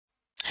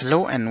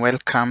Hello and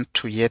welcome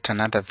to yet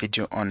another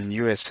video on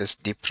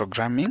USSD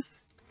programming.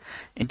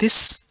 In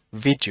this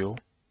video,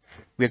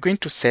 we are going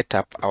to set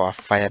up our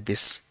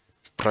Firebase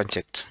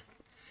project,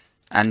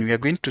 and we are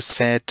going to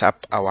set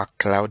up our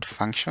cloud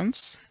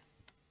functions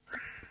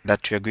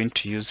that we are going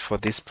to use for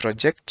this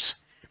project.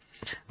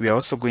 We are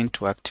also going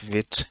to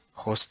activate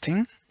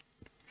hosting,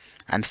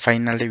 and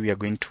finally we are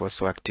going to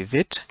also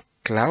activate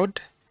Cloud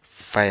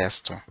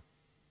Firestore.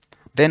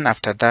 Then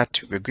after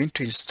that, we're going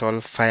to install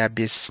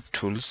Firebase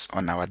tools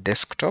on our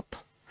desktop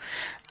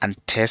and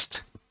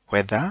test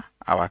whether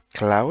our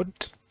cloud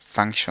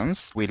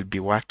functions will be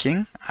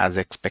working as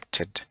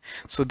expected.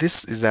 So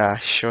this is a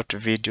short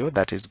video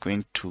that is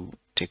going to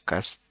take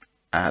us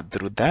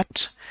through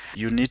that.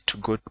 You need to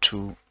go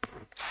to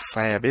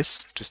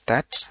Firebase to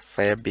start,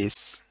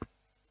 Firebase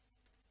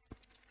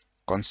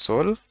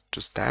console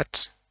to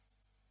start,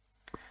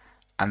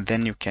 and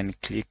then you can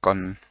click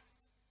on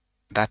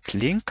that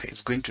link.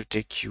 Is going to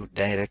take you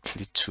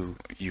directly to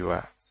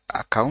your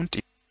account,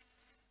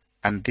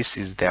 and this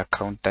is the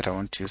account that I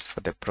want to use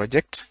for the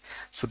project.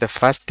 So the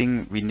first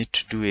thing we need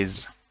to do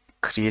is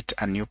create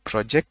a new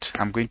project.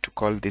 I'm going to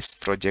call this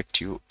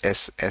project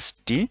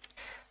USSD-1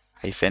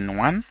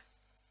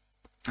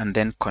 and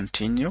then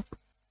continue.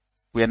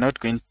 We are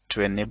not going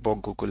to enable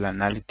Google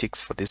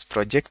Analytics for this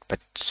project,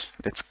 but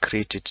let's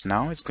create it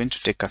now. It's going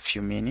to take a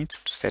few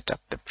minutes to set up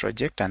the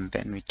project, and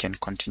then we can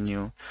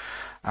continue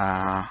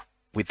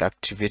with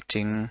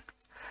activating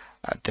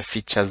the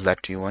features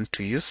that we want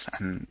to use.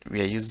 And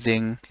we are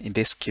using, in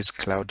this case,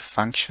 Cloud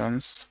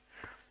Functions,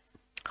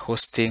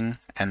 Hosting,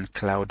 and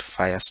Cloud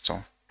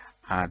Firestore.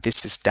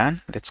 This is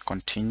done. Let's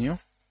continue.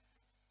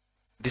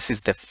 This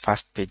is the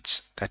first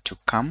page that you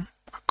come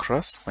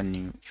across when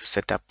you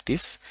set up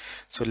this.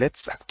 So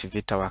let's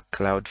activate our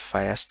Cloud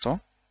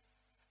Firestore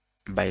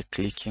by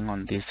clicking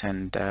on this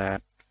and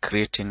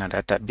creating a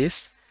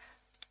database.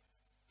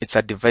 It's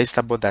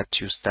advisable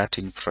that you start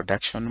in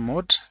production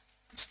mode.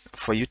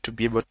 For you to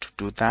be able to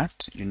do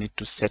that, you need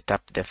to set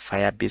up the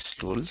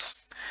Firebase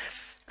rules.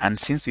 And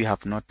since we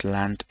have not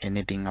learned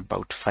anything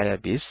about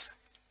Firebase,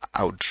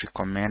 I would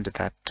recommend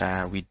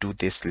that we do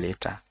this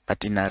later.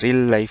 But in a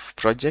real life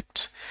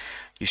project,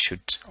 you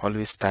should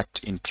always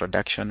start in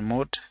production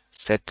mode,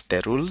 set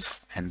the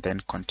rules, and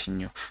then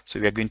continue.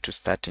 So we are going to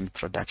start in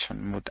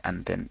production mode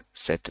and then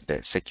set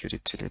the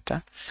security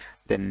later.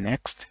 Then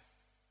next,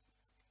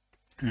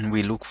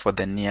 we look for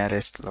the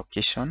nearest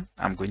location.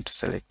 I'm going to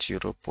select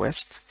Europe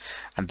West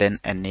and then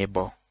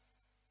enable.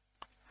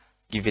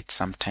 Give it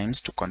some time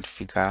to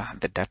configure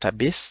the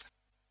database.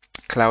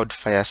 Cloud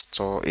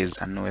Firestore is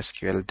a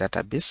NoSQL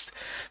database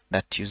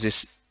that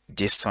uses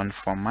JSON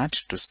format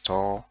to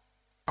store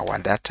our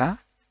data,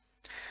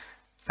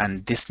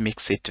 and this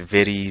makes it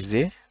very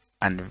easy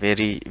and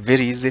very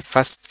easy.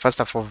 First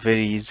of all,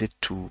 very easy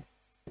to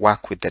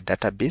work with the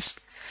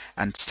database,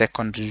 and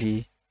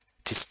secondly,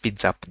 it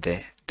speeds up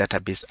the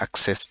database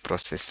access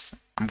process.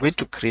 I'm going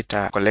to create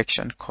a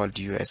collection called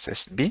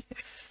USSB.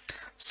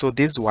 So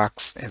this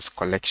works as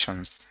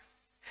collections,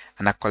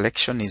 and a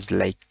collection is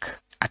like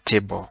a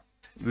table.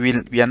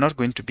 We are not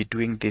going to be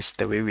doing this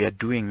the way we are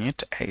doing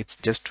it. It's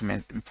just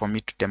for me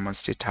to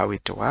demonstrate how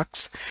it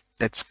works.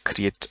 Let's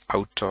create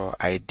auto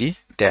ID.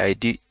 The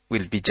ID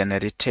will be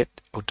generated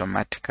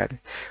automatically,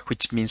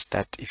 which means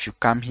that if you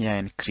come here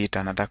and create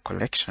another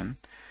collection,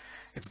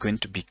 it's going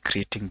to be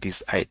creating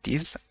these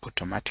IDs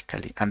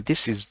automatically. And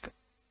this is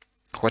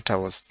what I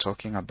was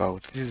talking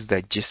about. This is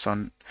the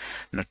JSON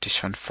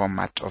notation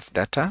format of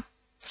data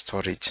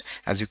storage.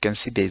 As you can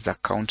see, there is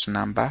account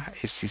number,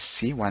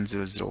 ACC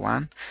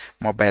 1001,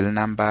 mobile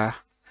number,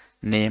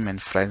 name,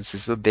 and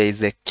Francis. So there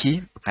is a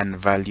key and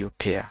value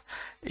pair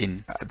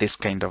in this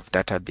kind of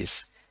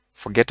database.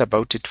 Forget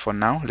about it for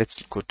now. Let's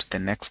go to the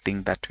next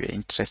thing that we are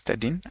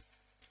interested in,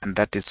 and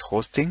that is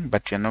hosting,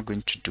 but we are not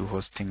going to do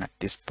hosting at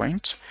this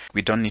point.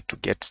 We don't need to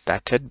get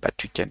started,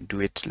 but we can do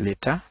it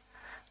later.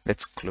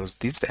 Let's close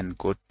this and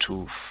go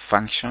to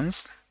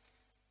functions.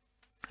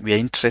 We are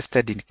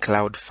interested in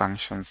cloud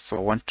functions, so I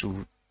want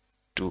to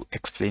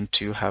explain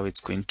to you how it's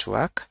going to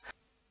work.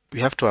 We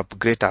have to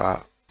upgrade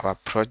our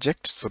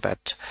project so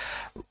that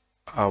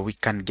we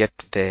can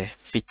get the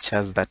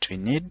features that we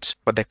need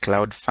for the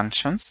cloud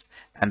functions.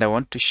 And I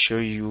want to show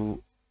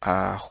you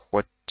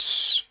what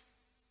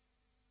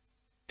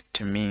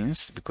it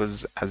means,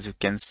 because as you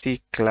can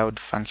see, cloud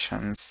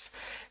functions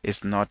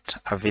is not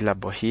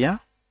available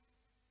here,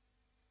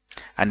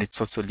 and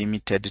it's also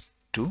limited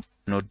to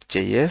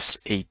Node.js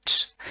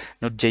 8.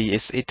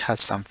 Node.js 8 has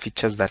some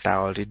features that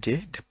are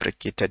already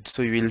deprecated,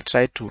 so we will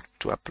try to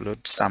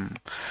upload some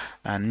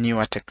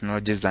newer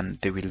technologies, and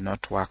they will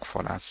not work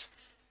for us.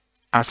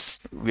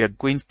 As we are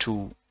going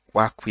to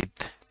work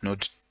with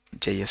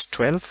Node.js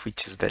 12,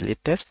 which is the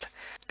latest,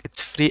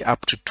 it's free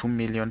up to 2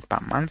 million per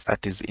month.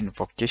 That is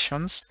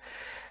invocations.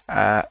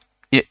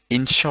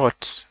 In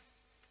short,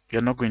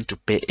 you're not going to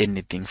pay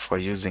anything for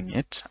using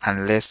it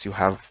unless you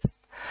have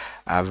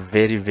a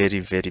very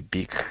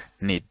big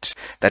need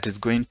that is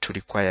going to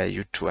require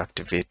you to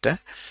activate.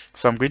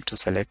 So I'm going to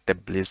select the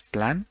Blaze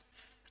plan.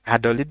 I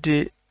had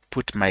already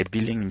put my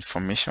billing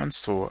information,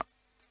 so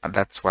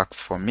that works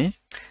for me.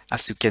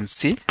 As you can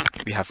see,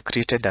 we have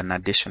created an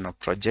additional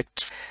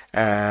project.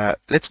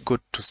 Let's go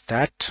to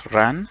start,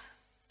 run,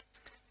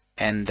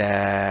 and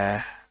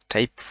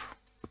type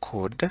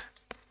code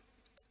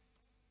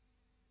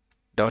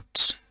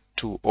dot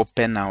to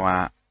open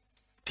our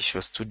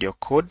Visual Studio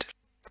Code.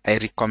 I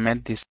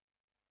recommend this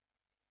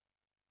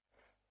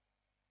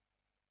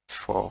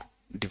for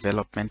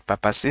development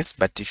purposes,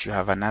 but if you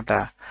have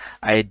another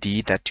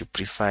IDE that you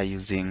prefer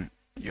using,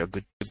 you're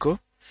good to go.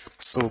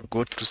 So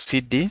go to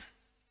CD,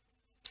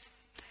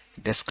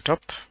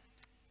 desktop,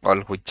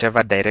 or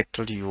whichever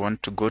directory you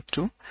want to go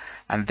to,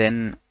 and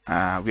then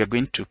we are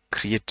going to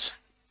create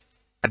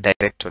a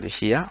directory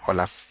here, or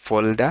a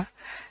folder,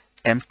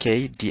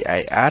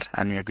 mkdir,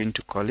 and we are going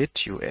to call it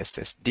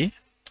USSD.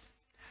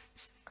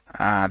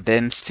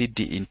 Then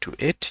CD into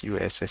it,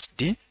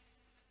 USSD.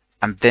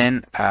 And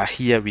then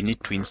here we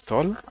need to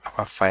install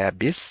our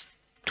Firebase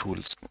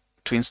tools.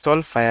 To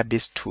install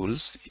Firebase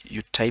tools,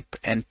 you type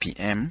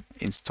npm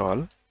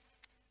install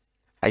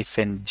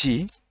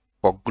 -g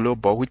for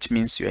global, which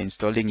means you are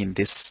installing in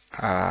this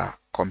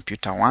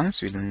computer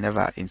once, you will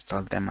never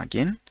install them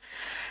again.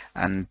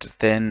 And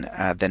then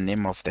the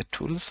name of the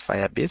tools,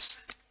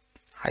 Firebase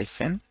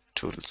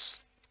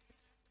 -tools,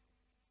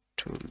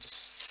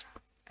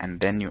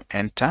 and then you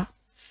enter.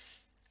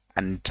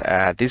 And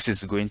this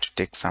is going to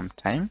take some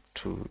time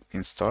to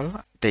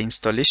install. The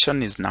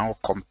installation is now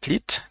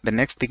complete. The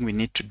next thing we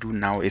need to do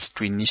now is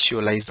to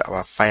initialize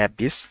our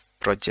Firebase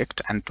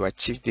project, and to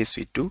achieve this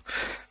we do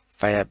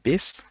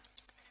Firebase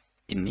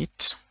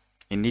init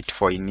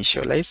for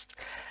initialize,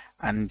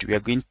 and we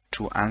are going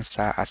to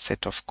answer a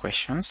set of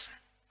questions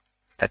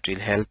that will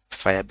help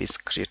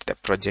Firebase create the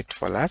project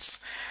for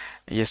us.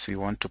 Yes, we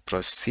want to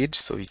proceed,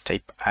 so we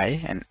type I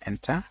and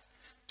enter.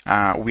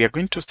 We are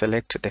going to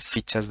select the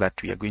features that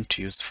we are going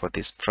to use for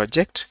this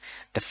project.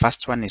 The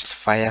first one is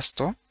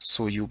Firestore,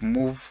 so you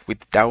move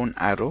with down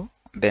arrow,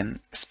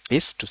 then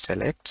space to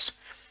select,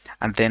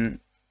 and then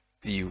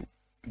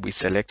we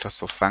select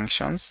also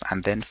functions,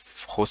 and then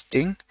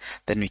hosting,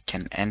 then we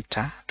can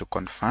enter to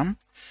confirm.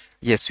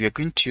 Yes, we are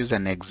going to use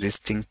an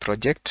existing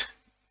project.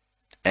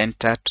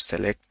 Enter to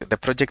select. The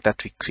project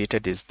that we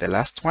created is the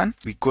last one.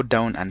 We go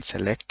down and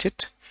select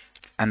it,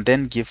 and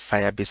then give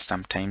Firebase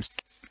some time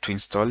to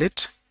install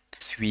it.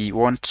 We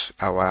want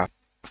our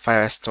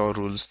Firestore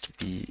rules to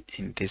be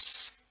in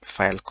this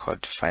file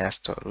called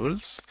Firestore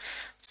rules.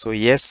 So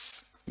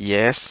yes,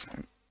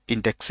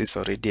 indexes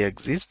already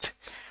exist.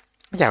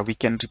 Yeah, we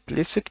can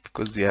replace it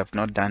because we have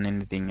not done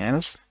anything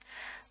else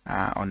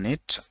on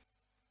it.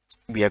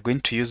 We are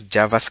going to use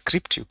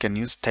JavaScript. You can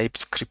use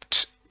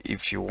TypeScript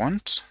if you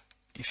want,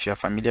 if you are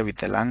familiar with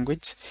the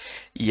language.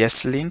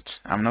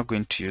 ESLint, I'm not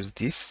going to use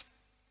this.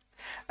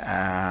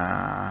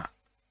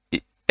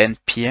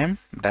 npm,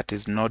 that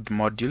is node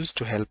modules,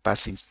 to help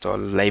us install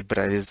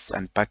libraries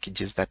and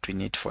packages that we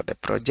need for the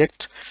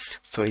project.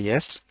 So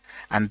yes,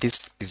 and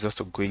this is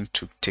also going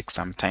to take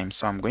some time,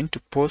 so I'm going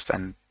to pause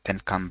and then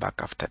come back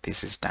after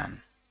this is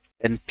done.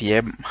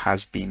 npm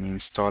has been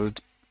installed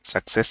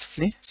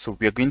successfully, so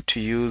we are going to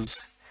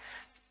use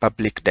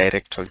public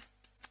directory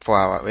for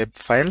our web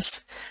files.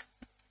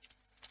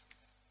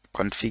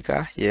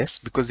 Configure, yes,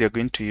 because you're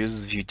going to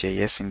use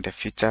Vue.js in the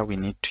future, we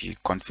need to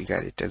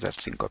configure it as a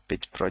single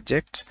page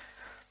project.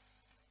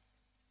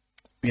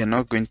 We are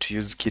not going to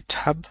use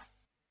GitHub.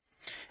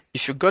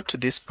 If you got to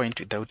this point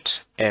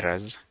without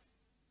errors,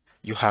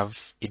 you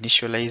have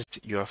initialized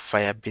your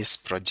Firebase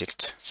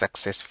project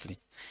successfully.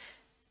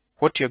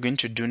 What you're going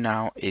to do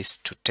now is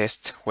to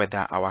test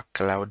whether our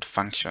cloud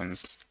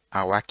functions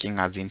are working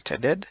as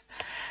intended.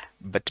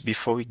 But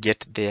before we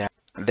get there,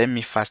 let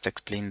me first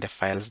explain the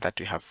files that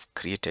we have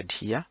created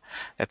here.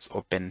 Let's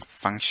open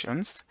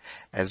functions.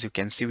 As you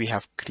can see, we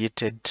have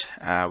created,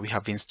 we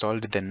have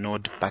installed the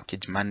node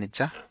package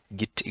manager,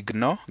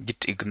 gitignore.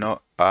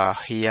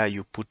 Here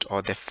you put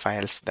all the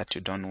files that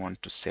you don't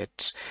want to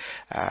set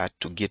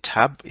to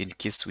GitHub, in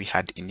case we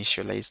had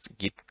initialized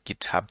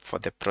GitHub for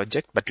the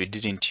project, but we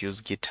didn't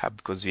use GitHub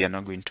because we are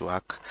not going to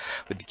work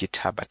with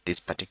GitHub at this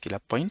particular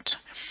point.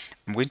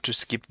 I'm going to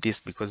skip this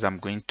because I'm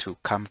going to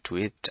come to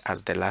it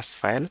as the last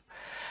file.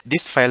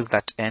 These files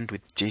that end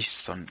with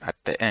JSON at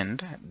the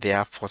end, they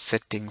are for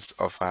settings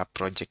of our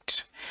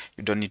project.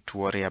 You don't need to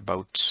worry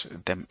about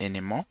them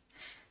anymore.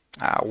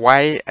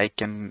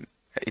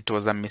 It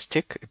was a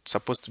mistake. It's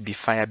supposed to be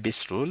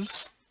Firebase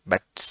rules,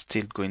 but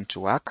still going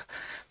to work.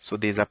 So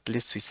there's a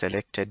place we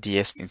selected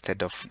yes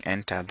instead of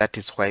enter. That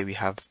is why we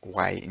have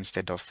Y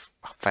instead of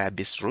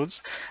Firebase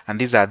rules. And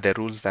these are the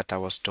rules that I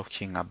was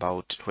talking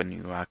about when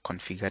we were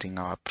configuring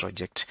our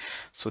project.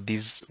 So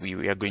these,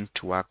 we are going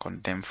to work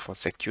on them for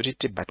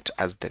security, but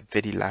as the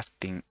very last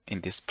thing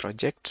in this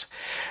project,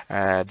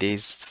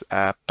 there's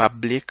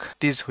public.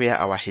 This is where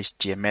our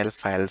HTML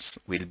files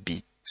will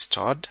be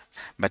stored.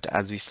 But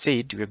as we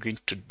said, we're going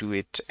to do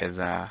it as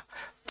a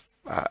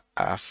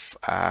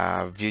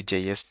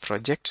Vue.js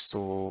project,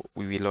 so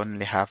we will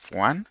only have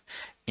one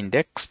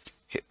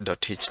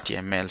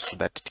index.html so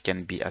that it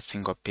can be a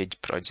single page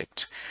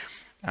project.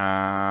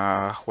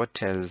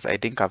 What else? I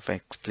think I've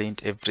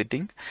explained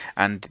everything.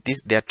 And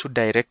there are two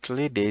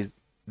directory. There's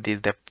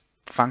the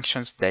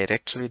functions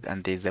directory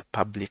and there's a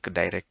public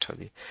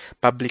directory.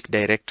 Public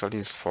directory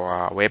is for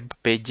our web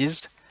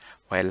pages,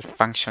 while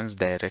functions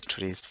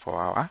directory is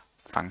for our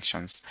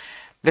functions.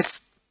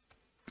 Let's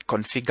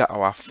configure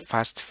our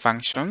first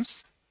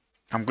functions.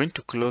 I'm going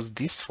to close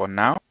this for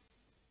now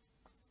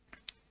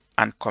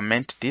and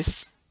comment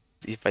this.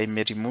 If I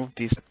may remove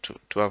this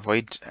to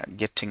avoid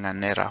getting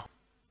an error.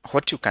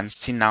 What you can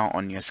see now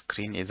on your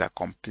screen is a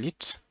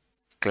complete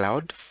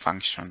cloud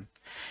function.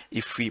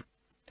 If we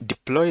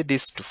deploy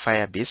this to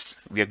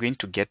Firebase, we are going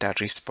to get a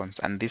response,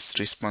 and this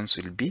response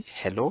will be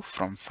hello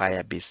from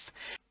Firebase.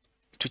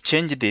 To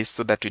change this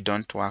so that we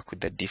don't work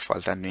with the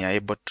default and we are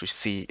able to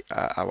see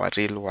our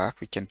real work,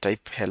 we can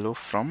type hello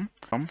from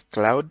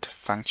cloud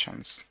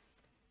functions.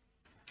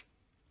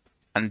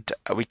 And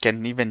we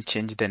can even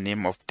change the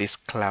name of this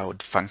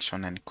cloud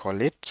function and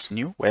call it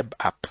new web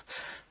app.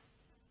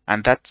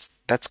 And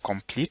that's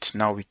complete.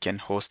 Now we can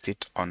host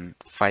it on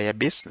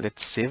Firebase.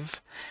 Let's save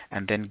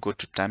and then go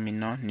to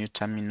terminal, new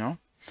terminal.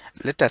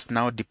 Let us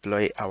now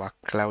deploy our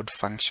cloud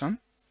function.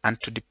 And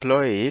to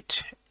deploy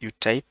it, you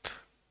type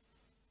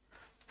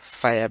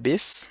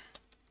Firebase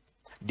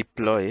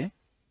deploy.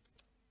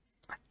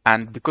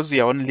 And because we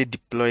are only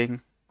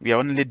deploying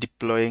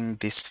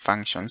these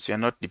functions, we are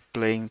not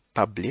deploying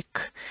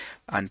public,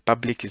 and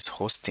public is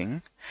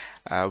hosting.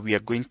 We are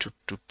going to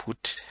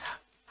put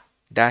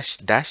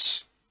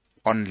 --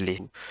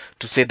 only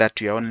to say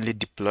that we are only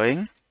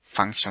deploying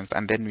functions,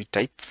 and then we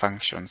type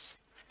functions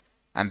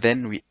and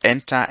then we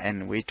enter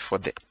and wait for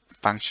the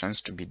functions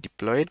to be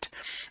deployed.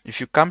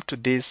 If you come to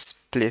this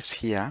place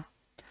here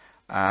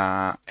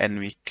and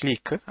we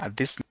click, at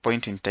this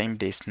point in time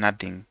there's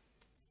nothing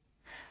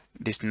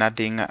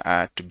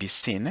to be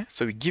seen,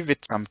 so we give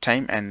it some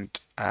time, and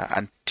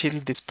until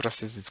this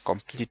process is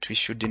complete we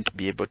shouldn't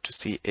be able to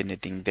see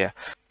anything there.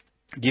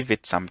 Give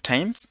it some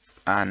time,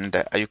 and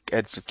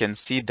as you can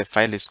see, the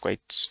file is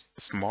quite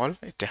small.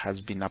 It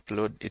has been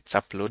it's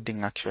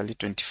uploading actually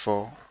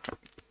 24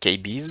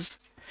 KBs.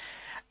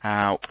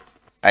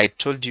 I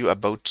told you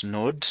about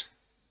Node.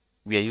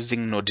 We are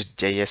using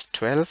Node.js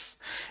 12.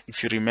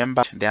 If you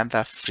remember, the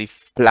other free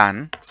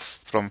plan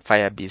from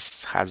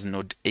Firebase has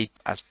Node 8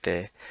 as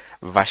the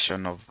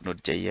version of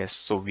Node.js,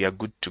 so we are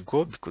good to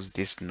go because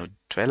this is Node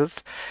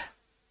 12.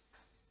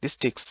 This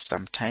takes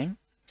some time,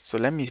 so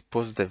let me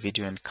pause the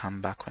video and come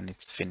back when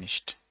it's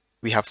finished.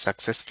 We have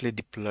successfully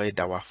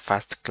deployed our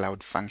first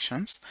cloud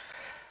functions.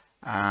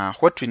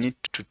 What we need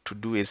to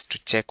do is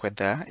to check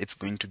whether it's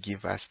going to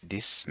give us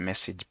this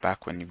message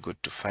back when you go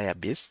to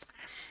Firebase,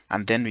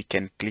 and then we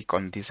can click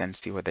on this and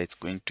see whether it's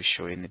going to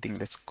show anything.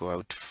 Let's go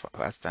out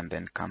first and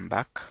then come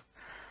back,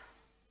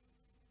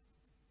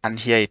 and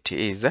here it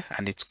is,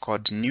 and it's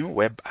called new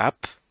web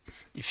app.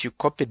 If you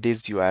copy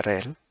this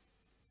URL,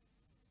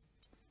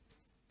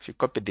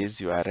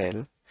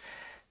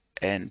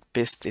 and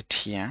paste it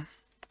here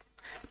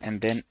and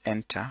then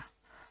enter,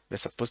 we're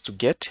supposed to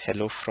get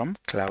hello from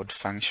cloud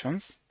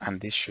functions,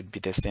 and this should be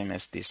the same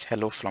as this,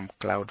 hello from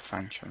cloud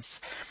functions.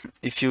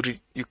 If you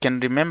can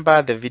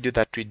remember the video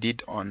that we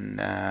did on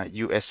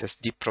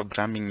USSD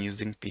programming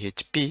using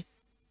PHP,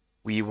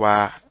 we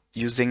were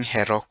using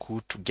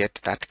Heroku to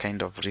get that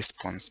kind of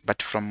response,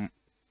 but from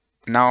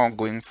now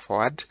going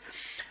forward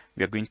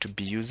we are going to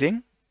be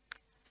using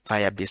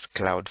Firebase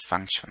Cloud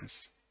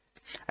Functions.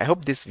 I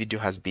hope this video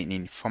has been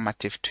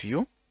informative to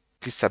you.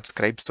 Please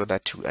subscribe so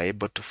that you are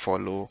able to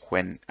follow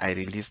when I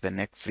release the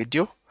next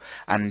video.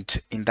 And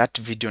in that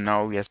video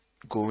now we are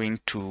going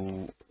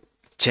to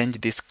change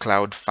this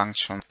cloud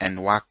function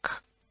and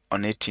work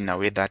on it in a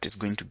way that is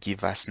going to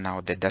give us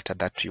now the data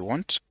that we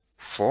want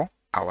for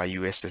our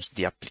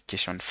USSD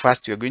application.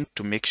 First, we are going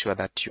to make sure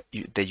that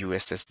the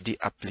USSD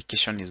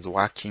application is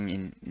working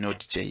in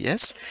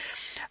Node.js,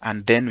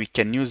 and then we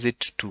can use it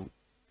to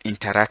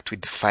interact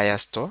with the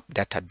Firestore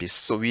database.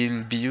 So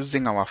we'll be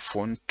using our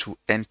phone to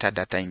enter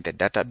data in the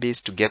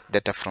database, to get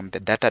data from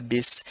the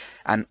database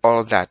and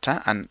all that,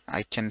 and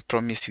I can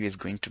promise you it's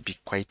going to be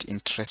quite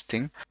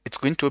interesting. It's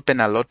going to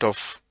open a lot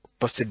of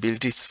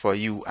possibilities for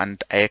you,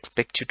 and I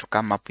expect you to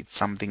come up with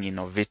something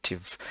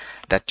innovative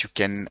that you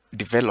can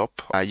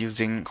develop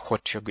using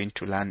what you're going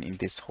to learn in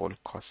this whole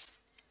course.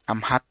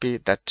 I'm happy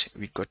that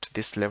we got to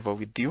this level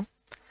with you.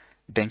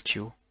 Thank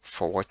you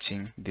for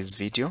watching this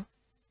video.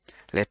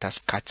 Let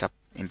us catch up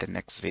in the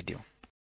next video.